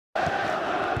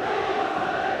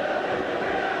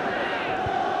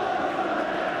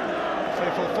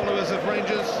supporters of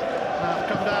Rangers have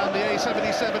come down the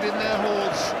A77 in their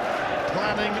hordes,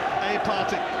 planning a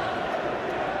party.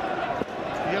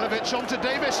 Jelovic on to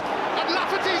Davis, and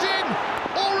Lafferty's in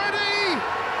already!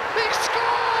 He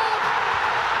scored!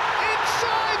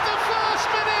 Inside the first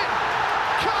minute,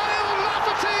 Kyle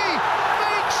Lafferty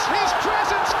makes his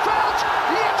presence felt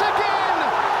yet again!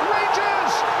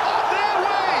 Rangers on their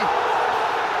way!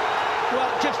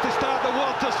 Well, just to start, the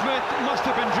Walter Smith must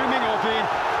have been dreaming of Ian,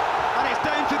 and it's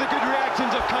down to the good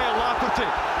reactions of Kyle Lafferty.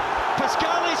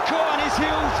 Pascali's caught on his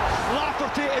heels,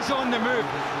 Lafferty is on the move.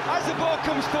 As the ball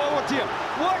comes forward here,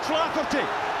 watch Lafferty.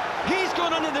 He's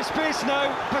gone into the space now,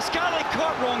 Pascali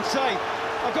caught wrong side.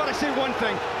 I've got to say one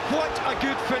thing, what a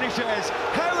good finish it is.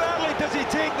 How early does he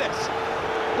take this?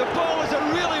 The ball is a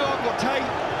really awkward height,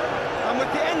 and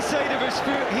with the inside of his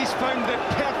foot, he's found the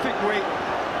perfect weight.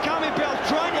 Cammy Bell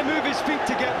trying to move his feet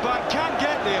to get back, can't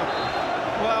get there.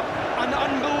 Well, an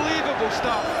unbelievable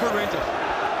start for Rangers.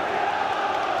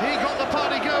 He got the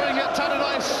party going at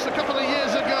Tannadice a couple of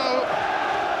years ago.